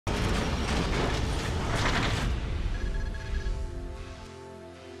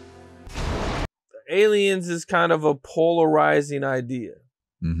aliens is kind of a polarizing idea.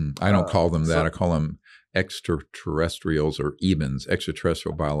 I don't call them that. I call them extraterrestrials or EBINs,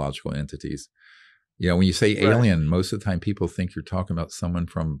 extraterrestrial biological entities. You know, when you say alien, most of the time people think you're talking about someone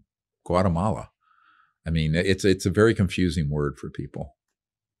from Guatemala. I mean, it's a very confusing word for people.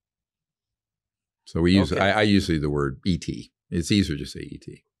 So we use I use the word ET. It's easier to say ET.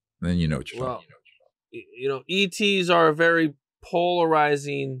 And then you know what you're talking about. You know, ETs are a very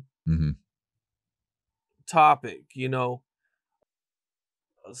polarizing topic. You know,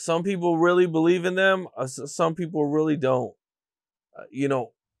 some people really believe in them. Some people really don't. You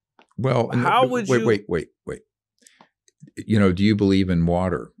know, well, how would you wait? You know, do you believe in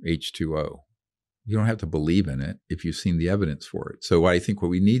water, H2O? You don't have to believe in it if you've seen the evidence for it. So I think what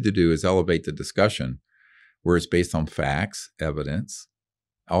we need to do is elevate the discussion where it's based on facts, evidence,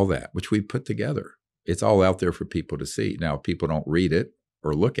 all that, which we put together. It's all out there for people to see. Now, if people don't read it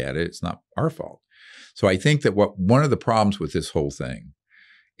or look at it, it's not our fault. So I think that one of the problems with this whole thing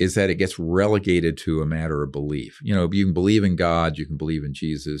is that it gets relegated to a matter of belief. You know, you can believe in God, you can believe in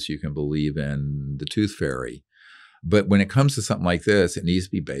Jesus, you can believe in the tooth fairy. But when it comes to something like this, it needs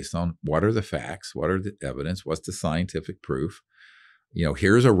to be based on what are the facts, what are the evidence, what's the scientific proof. You know,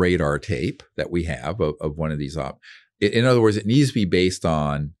 here's a radar tape that we have of one of these. In other words, it needs to be based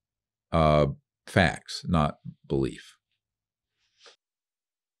on facts, not belief.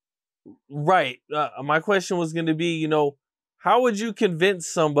 Right. My question was going to be, you know, how would you convince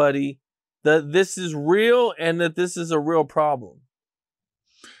somebody that this is real and that this is a real problem?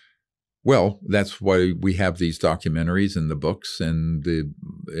 Well, that's why we have these documentaries and the books and the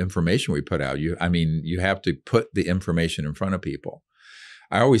information we put out. You have to put the information in front of people.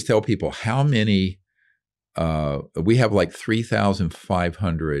 I always tell people how many, we have like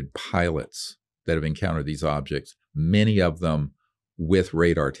 3,500 pilots that have encountered these objects, many of them with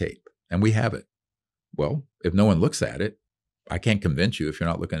radar tape, and we have it. Well, if no one looks at it, I can't convince you if you're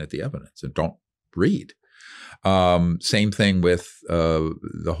not looking at the evidence, and don't read. Same thing with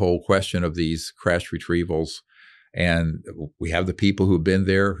the whole question of these crash retrievals. And we have the people who've been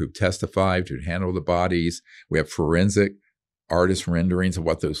there, who've testified, who handled the bodies. We have forensic artist renderings of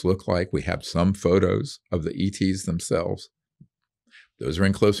what those look like. We have some photos of the ETs themselves. Those are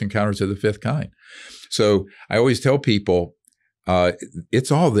in Close Encounters of the Fifth Kind. So I always tell people,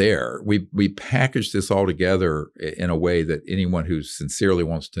 it's all there. We package this all together in a way that anyone who sincerely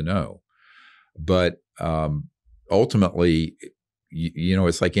wants to know. But ultimately, you know,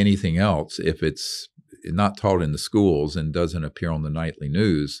 it's like anything else. If it's not taught in the schools and doesn't appear on the nightly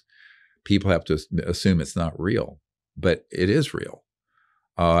news, people have to assume it's not real. But it is real.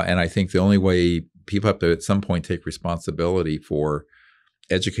 And I think the only way people have to at some point take responsibility for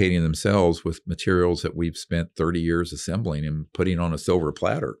educating themselves with materials that we've spent 30 years assembling and putting on a silver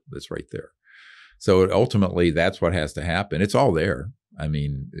platter that's right there. So ultimately, that's what has to happen. It's all there. I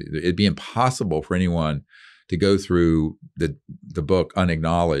mean, it'd be impossible for anyone to go through the book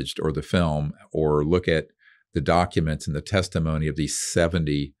unacknowledged or the film or look at the documents and the testimony of these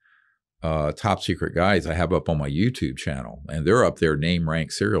 70 top secret guys I have up on my YouTube channel. And they're up there, name,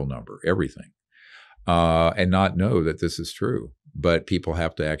 rank, serial number, everything, and not know that this is true. But people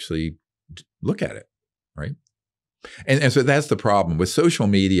have to actually look at it, right? And so that's the problem. With social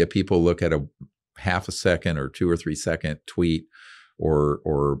media, people look at a half a second or 2 or 3 second tweet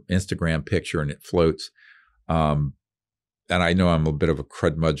or Instagram picture and it floats. And I know I'm a bit of a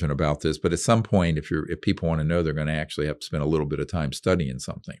crudmudgeon about this, but at some point, if people want to know, they're going to actually have to spend a little bit of time studying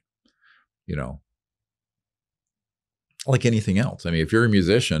something, you know, like anything else. I mean, if you're a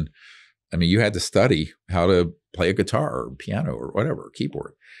musician, I mean, you had to study how to play a guitar or piano or whatever,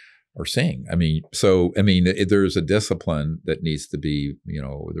 keyboard or sing. I mean, there's a discipline that needs to be, you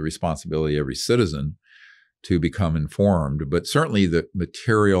know, the responsibility of every citizen to become informed. But certainly the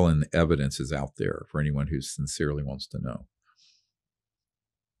material and the evidence is out there for anyone who sincerely wants to know.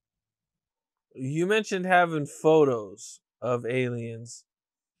 You mentioned having photos of aliens.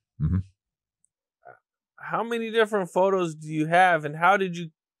 Mm-hmm. How many different photos do you have, and how did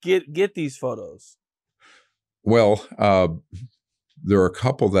you get these photos? Well, there are a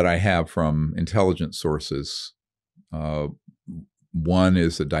couple that I have from intelligence sources. One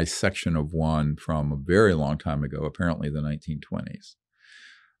is a dissection of one from a very long time ago, apparently the 1920s.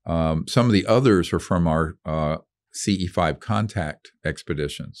 Some of the others are from our CE5 contact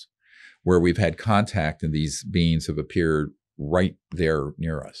expeditions, where we've had contact and these beings have appeared right there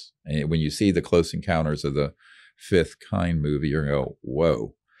near us. And when you see the Close Encounters of the Fifth Kind movie, you're going to go,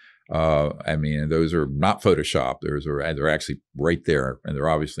 whoa. I mean, those are not Photoshopped. They're actually right there, and they're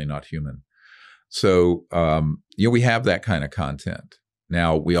obviously not human. So, we have that kind of content.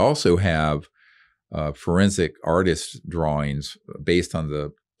 Now, we also have forensic artist drawings based on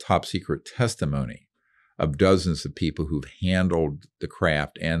the top secret testimony of dozens of people who've handled the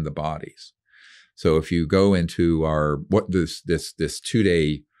craft and the bodies. So if you go into this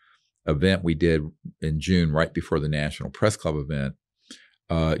 2-day event we did in June, right before the National Press Club event,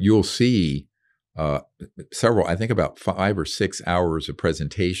 you'll see several, I think about 5 or 6 hours of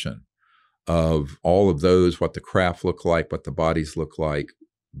presentation of all of those, what the craft look like, what the bodies look like,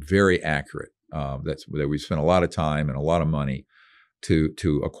 very accurate. That we spent a lot of time and a lot of money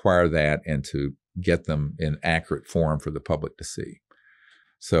to acquire that and to get them in accurate form for the public to see.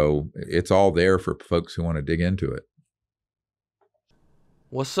 So it's all there for folks who want to dig into it.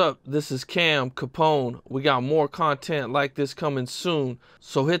 What's up? This is Cam Capone. We got more content like this coming soon,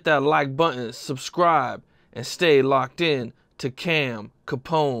 so hit that like button, subscribe, and stay locked in to Cam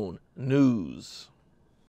Capone News.